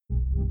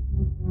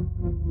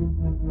What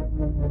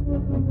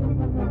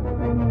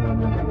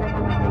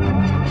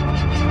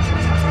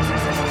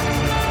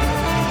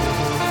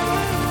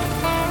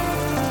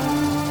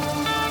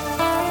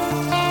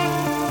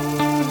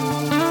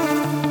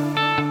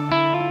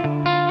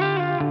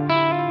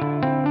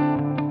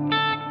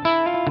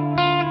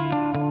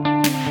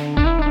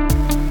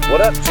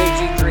up,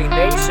 JG3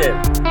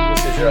 Nation?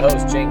 This is your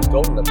host, James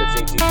Goalden of the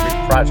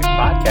JG3 Project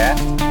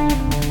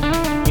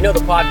Podcast. You know the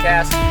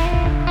podcast.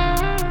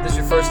 If this is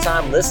your first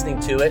time listening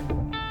to it,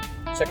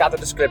 check out the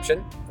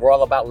description. We're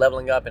all about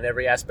leveling up in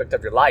every aspect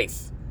of your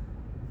life.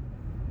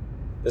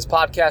 This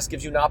podcast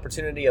gives you an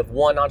opportunity of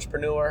one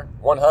entrepreneur,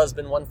 one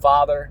husband, one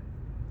father,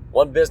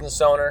 one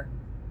business owner,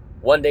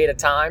 one day at a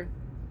time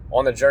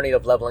on the journey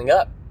of leveling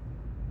up.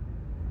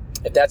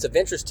 If that's of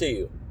interest to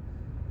you,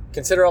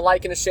 consider a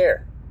like and a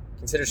share.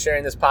 Consider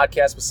sharing this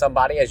podcast with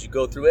somebody as you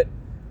go through it.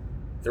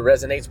 If it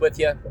resonates with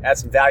you, add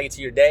some value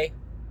to your day,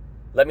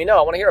 let me know.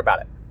 I want to hear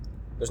about it.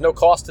 There's no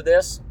cost to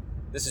this.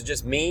 This is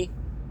just me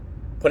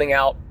putting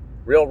out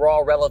real, raw,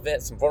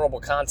 relevant, some vulnerable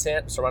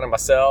content surrounding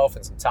myself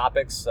and some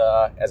topics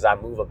as I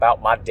move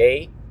about my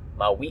day,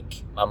 my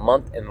week, my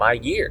month, and my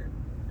year.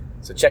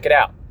 So check it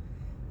out.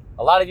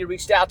 A lot of you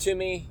reached out to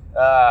me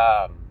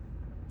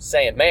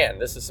saying, man,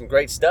 this is some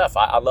great stuff.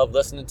 I love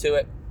listening to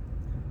it.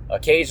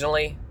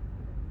 Occasionally,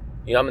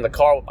 I'm in the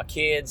car with my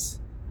kids.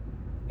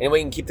 Anyway,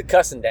 you can keep the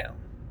cussing down.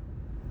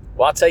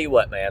 Well, I'll tell you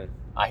what, man.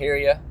 I hear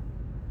you.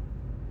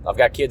 I've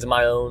got kids of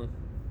my own.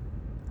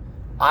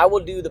 I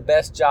will do the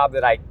best job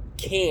that I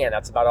can.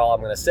 That's about all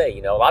I'm going to say.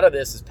 A lot of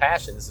this is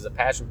passion. This is a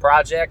passion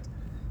project.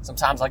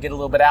 Sometimes I get a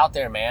little bit out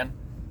there, man.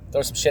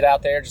 Throw some shit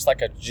out there just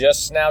like I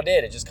just now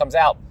did. It just comes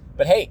out.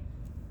 But hey,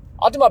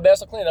 I'll do my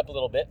best. I'll clean it up a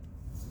little bit.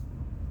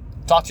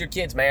 Talk to your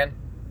kids, man.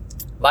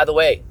 By the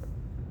way,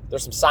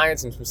 there's some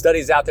science and some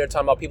studies out there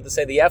talking about people that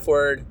say the F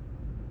word.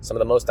 Some of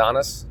the most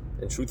honest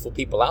and truthful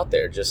people out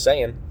there, just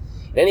saying.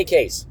 In any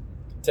case,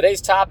 today's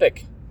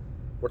topic,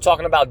 we're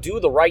talking about do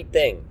the right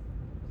thing.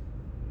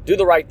 Do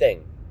the right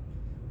thing.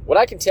 What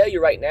I can tell you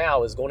right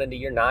now is going into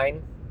year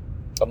 9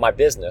 of my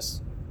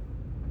business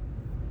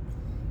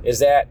is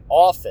that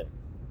often,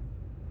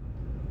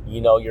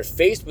 you're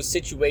faced with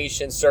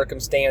situations,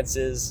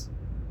 circumstances,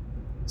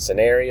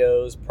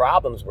 scenarios,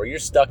 problems where you're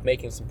stuck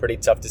making some pretty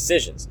tough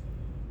decisions.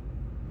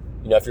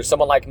 If you're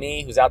someone like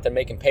me who's out there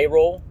making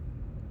payroll,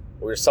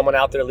 or you're someone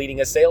out there leading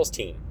a sales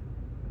team,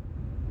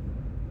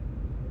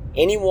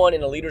 anyone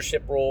in a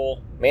leadership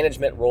role,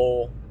 management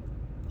role,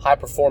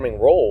 high-performing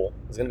role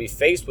is going to be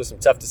faced with some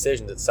tough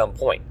decisions at some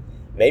point.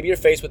 Maybe you're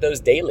faced with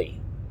those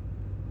daily.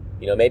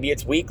 Maybe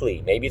it's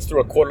weekly. Maybe it's through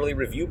a quarterly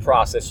review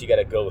process you got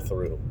to go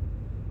through.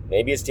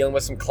 Maybe it's dealing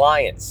with some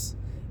clients.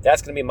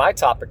 That's going to be my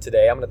topic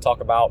today. I'm going to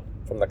talk about,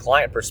 from the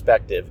client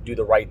perspective, do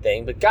the right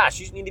thing. But gosh,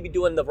 you need to be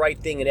doing the right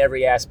thing in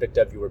every aspect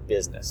of your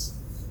business,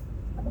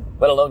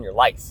 let alone your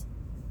life.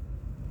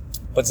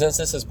 But since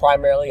this is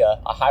primarily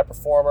a high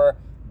performer,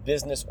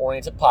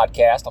 business-oriented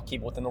podcast, I'll keep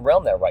it within the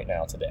realm there right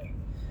now today.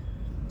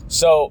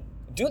 So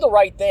do the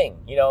right thing.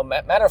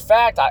 Matter of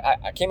fact,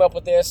 I came up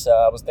with this.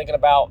 I just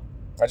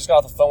got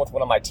off the phone with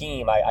one of my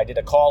team. I did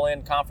a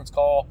conference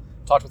call,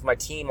 talked with my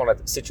team on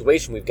a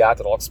situation we've got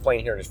that I'll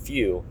explain here in a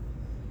few.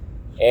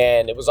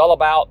 And it was all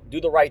about do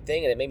the right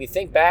thing. And it made me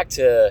think back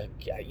to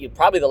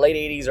probably the late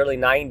 80s, early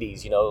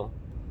 90s.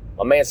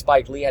 My man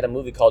Spike Lee had a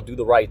movie called Do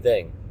the Right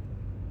Thing.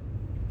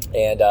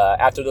 And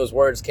after those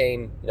words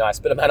came, I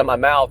spit them out of my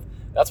mouth.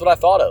 That's what I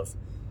thought of.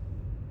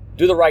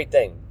 Do the right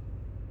thing.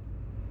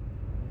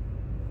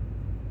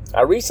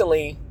 I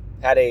recently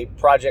had a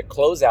project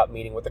closeout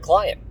meeting with a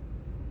client.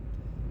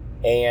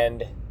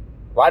 And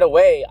right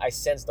away, I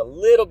sensed a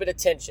little bit of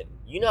tension.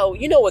 You know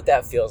what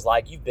that feels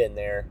like. You've been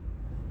there.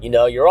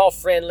 You're all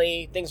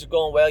friendly, things are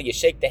going well, you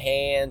shake the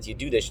hands, you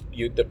do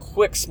the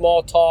quick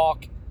small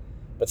talk,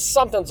 but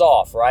something's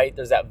off, right?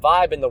 There's that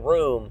vibe in the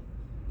room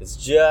that's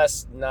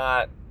just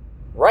not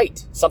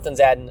right. Something's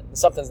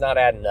not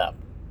adding up.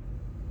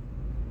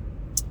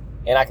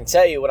 And I can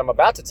tell you what I'm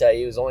about to tell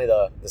you is only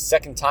the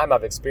second time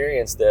I've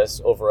experienced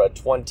this over a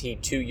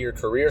 22-year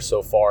career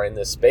so far in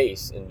this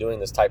space in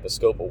doing this type of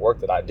scope of work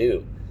that I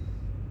do.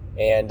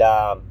 And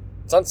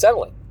it's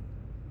unsettling,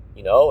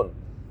 and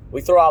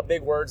we throw out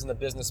big words in the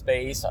business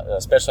space,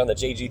 especially on the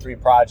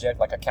JG3 Project,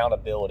 like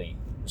accountability,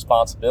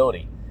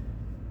 responsibility.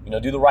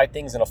 Do the right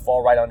thing's going to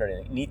fall right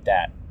underneath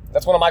that.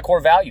 That's one of my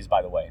core values,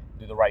 by the way,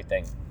 do the right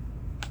thing.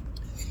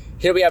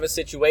 Here we have a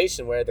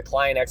situation where the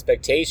client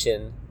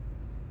expectation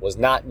was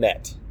not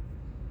met.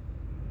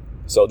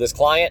 So this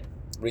client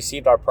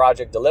received our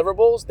project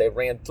deliverables, they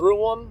ran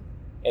through them,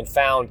 and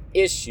found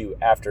issue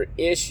after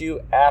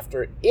issue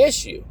after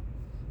issue.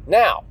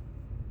 Now,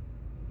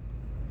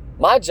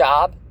 my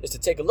job is to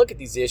take a look at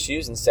these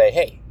issues and say,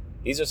 hey,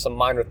 these are some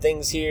minor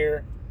things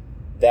here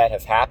that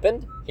have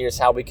happened. Here's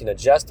how we can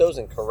adjust those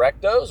and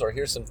correct those, or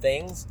here's some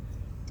things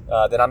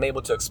that I'm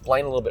able to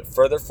explain a little bit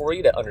further for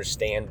you to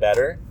understand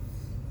better.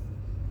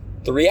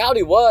 The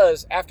reality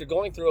was, after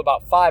going through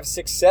about 5,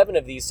 6, 7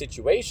 of these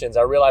situations,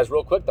 I realized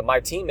real quick that my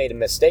team made a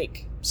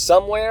mistake.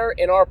 somewhere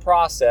in our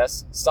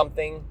process,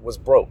 something was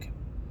broken.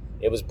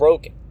 It was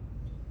broken.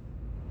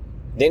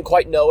 Didn't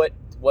quite know it,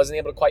 wasn't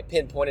able to quite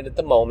pinpoint it at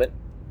the moment,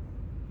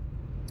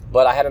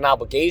 but I had an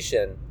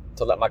obligation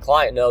to let my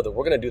client know that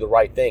we're going to do the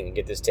right thing and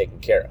get this taken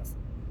care of.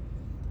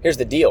 Here's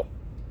the deal.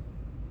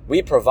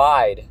 We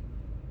provide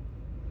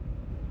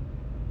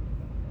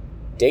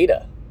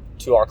data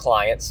to our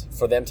clients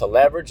for them to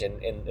leverage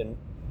and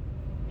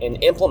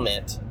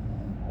implement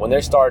when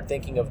they start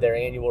thinking of their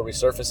annual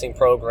resurfacing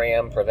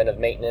program, preventive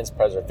maintenance,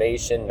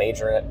 preservation,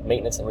 major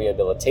maintenance and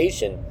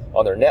rehabilitation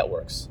on their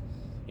networks.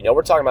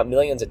 We're talking about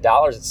millions of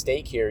dollars at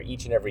stake here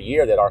each and every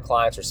year that our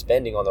clients are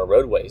spending on their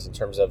roadways in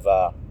terms of,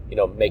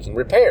 making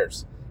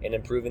repairs and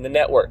improving the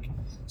network.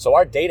 So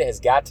our data has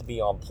got to be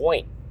on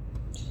point.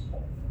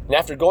 And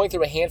after going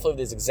through a handful of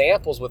these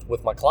examples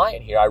with my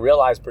client here, I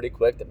realized pretty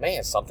quick that,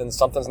 man,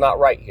 something's not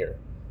right here.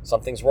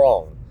 Something's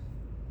wrong.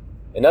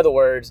 In other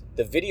words,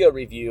 the video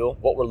review,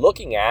 what we're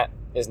looking at,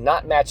 is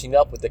not matching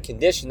up with the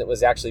condition that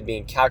was actually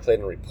being calculated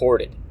and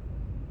reported.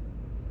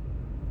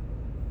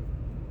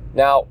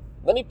 Now,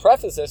 let me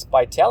preface this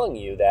by telling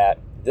you that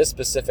this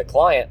specific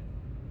client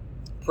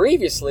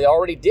previously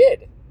already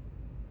did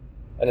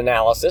an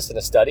analysis and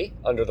a study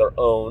under their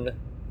own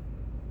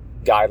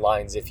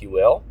guidelines, if you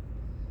will.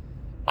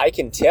 I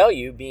can tell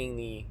you, being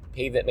the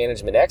pavement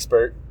management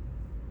expert,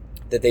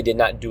 that they did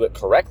not do it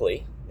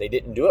correctly. They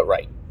didn't do it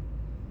right.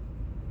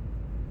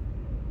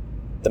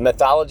 The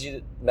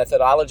methodology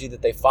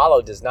that they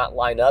followed does not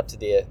line up to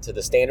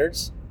the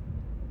standards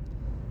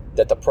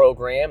that the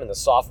program and the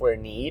software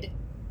need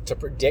to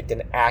predict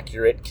an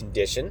accurate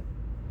condition.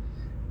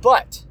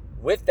 But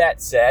with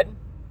that said,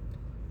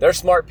 they're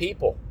smart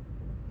people.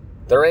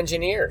 They're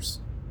engineers.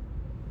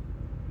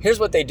 Here's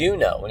what they do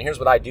know, and here's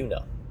what I do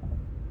know.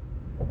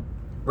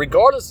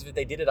 Regardless if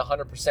they did it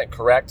 100%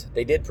 correct,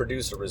 they did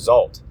produce a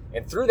result.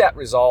 And through that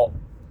result,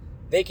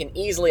 they can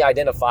easily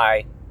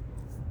identify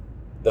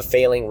the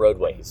failing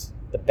roadways,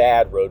 the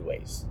bad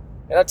roadways.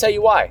 And I'll tell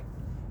you why.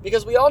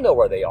 Because we all know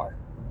where they are.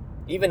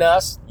 Even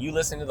us, you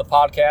listening to the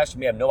podcast, you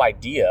may have no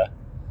idea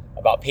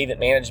about pavement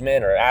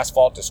management or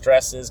asphalt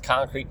distresses,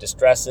 concrete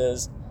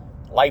distresses,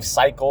 life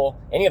cycle,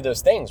 any of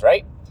those things,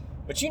 right?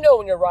 But you know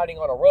when you're riding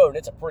on a road and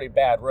it's a pretty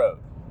bad road.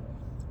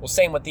 Well,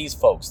 same with these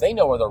folks. They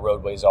know where their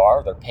roadways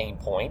are, their pain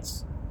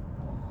points.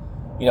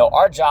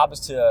 Our job is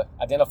to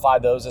identify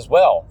those as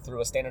well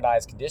through a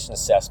standardized condition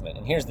assessment.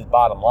 And here's the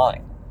bottom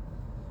line.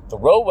 The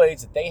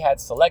roadways that they had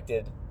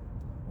selected,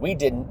 we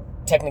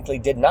technically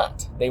did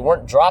not. They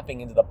weren't dropping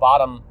into the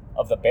bottom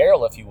of the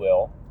barrel, if you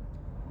will.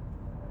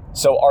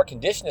 So our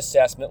condition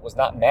assessment was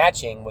not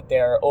matching what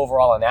their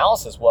overall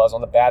analysis was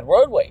on the bad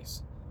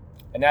roadways.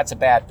 And that's a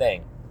bad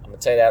thing. I'm going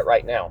to tell you that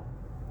right now.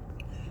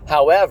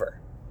 However,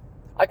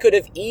 I could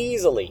have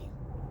easily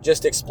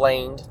just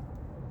explained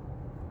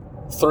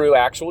through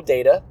actual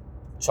data,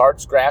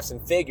 charts, graphs,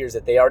 and figures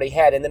that they already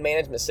had in the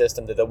management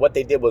system that what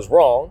they did was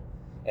wrong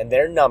and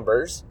their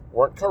numbers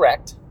weren't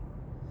correct.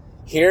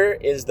 Here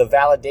is the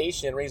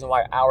validation reason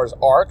why ours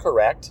are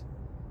correct,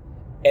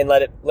 and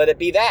let it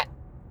be that,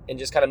 and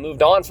just kind of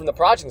moved on from the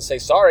project and say,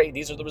 sorry,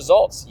 these are the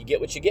results. You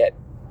get what you get.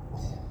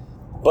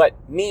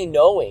 But me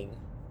knowing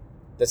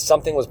that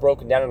something was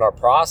broken down in our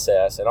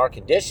process and our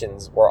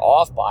conditions were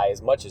off by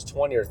as much as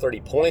 20 or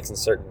 30 points in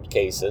certain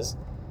cases,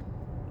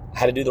 I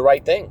had to do the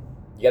right thing.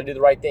 You got to do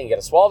the right thing. You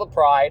got to swallow the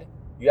pride.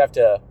 You have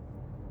to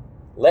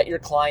let your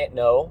client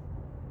know,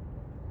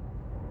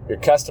 your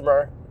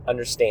customer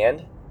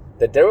understand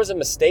that there was a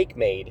mistake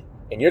made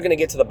and you're going to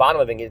get to the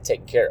bottom of it and get it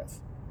taken care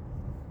of.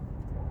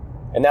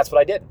 And that's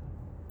what I did.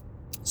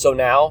 So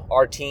now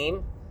our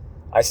team,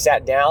 I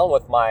sat down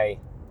with my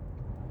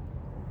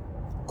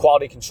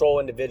quality control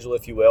individual,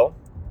 if you will,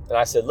 and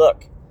I said,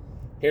 look,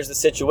 here's the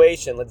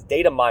situation. Let's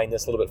data mine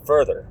this a little bit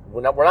further.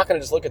 We're not going to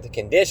just look at the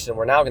condition.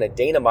 We're now going to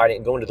data mine it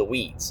and go into the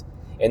weeds.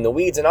 And the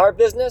weeds in our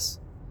business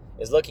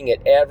is looking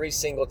at every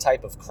single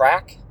type of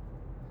crack,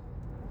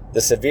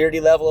 the severity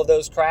level of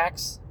those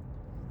cracks,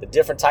 the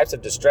different types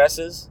of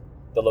distresses,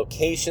 the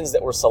locations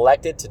that were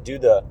selected to do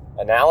the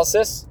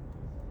analysis,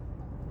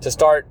 to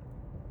start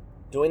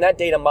doing that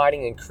data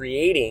mining and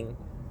creating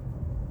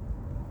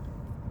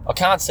a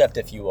concept,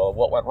 if you will, of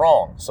what went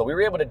wrong. So we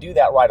were able to do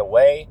that right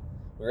away.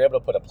 We were able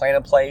to put a plan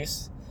in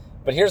place.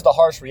 But here's the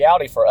harsh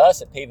reality for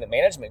us at Pavement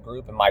Management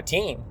Group and my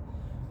team.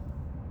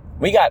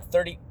 We got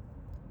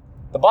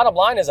the bottom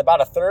line is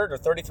about a third or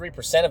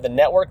 33% of the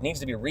network needs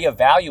to be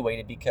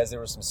reevaluated because there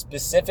were some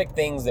specific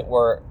things that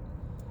were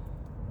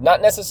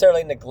not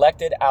necessarily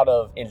neglected out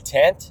of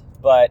intent,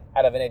 but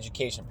out of an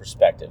education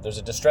perspective. There's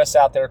a distress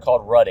out there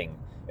called rutting.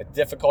 It's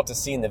difficult to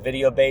see in the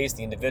video base.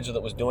 The individual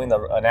that was doing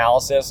the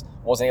analysis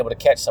wasn't able to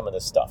catch some of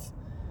this stuff.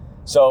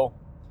 So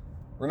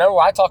remember,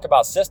 when I talk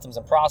about systems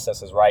and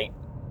processes, right?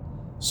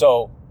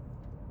 So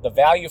the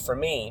value for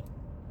me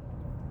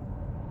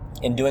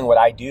in doing what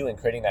I do and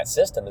creating that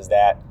system is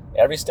that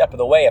every step of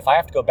the way, if I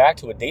have to go back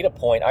to a data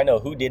point, I know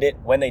who did it,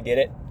 when they did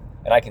it,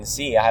 and I can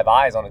see, I have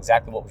eyes on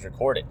exactly what was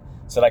recorded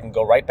so that I can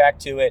go right back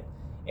to it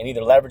and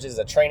either leverage it as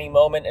a training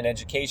moment, an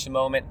education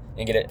moment,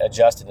 and get it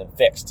adjusted and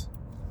fixed.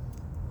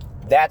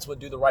 That's what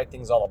do the right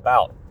thing is all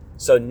about.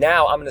 So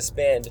now I'm going to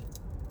spend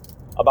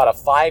about a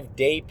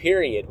 5-day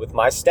period with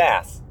my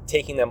staff,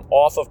 taking them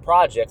off of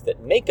projects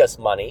that make us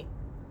money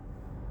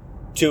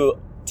to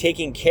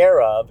taking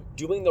care of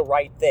doing the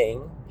right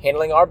thing,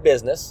 handling our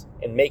business,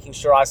 and making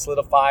sure I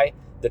solidify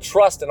the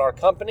trust in our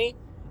company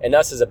and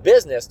us as a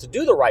business to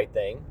do the right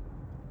thing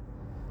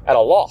at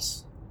a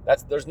loss.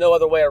 There's no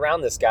other way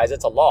around this, guys.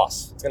 It's a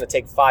loss. It's going to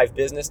take 5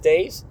 business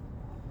days.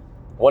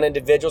 One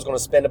individual is going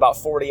to spend about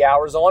 40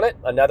 hours on it,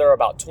 another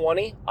about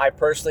 20. I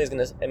personally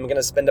am going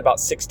to spend about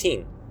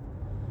 16.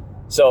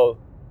 So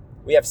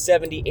we have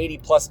 70, 80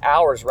 plus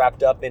hours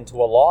wrapped up into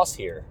a loss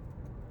here.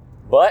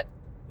 But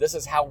this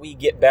is how we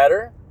get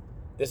better.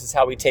 This is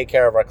how we take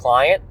care of our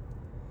client.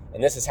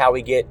 And this is how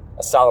we get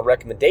a solid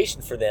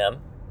recommendation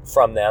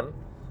from them,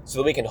 so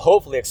that we can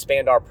hopefully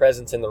expand our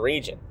presence in the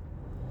region.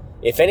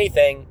 If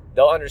anything,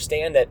 they'll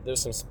understand that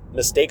there's some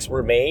mistakes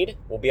were made.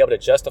 We'll be able to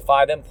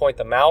justify them, point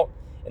them out,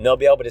 and they'll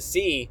be able to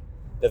see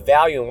the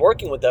value in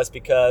working with us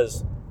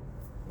because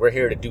we're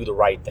here to do the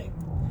right thing.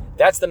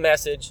 That's the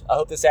message. I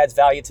hope this adds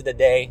value to the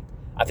day.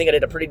 I think I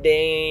did a pretty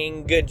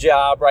dang good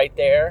job right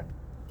there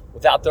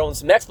without throwing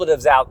some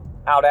expletives out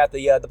at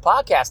the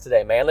podcast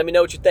today, man. Let me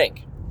know what you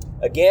think.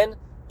 Again,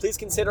 please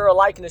consider a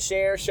like and a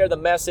share. Share the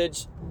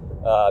message.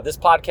 This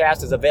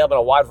podcast is available on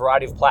a wide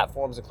variety of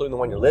platforms, including the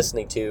one you're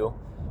listening to.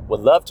 Would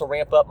love to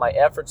ramp up my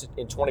efforts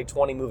in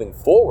 2020 moving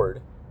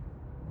forward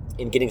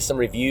in getting some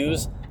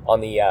reviews on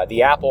the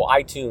Apple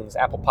iTunes,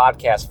 Apple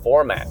Podcast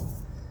format.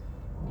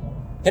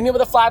 Hit me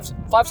with a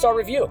 5-star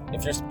review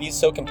if you're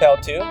so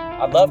compelled to.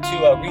 I'd love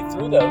to read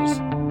through those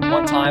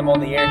one time on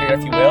the air here,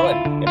 if you will,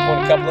 and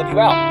point a couple of you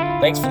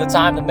out. Thanks for the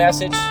time, the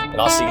message, and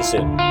I'll see you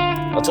soon.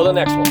 Until the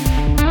next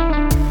one.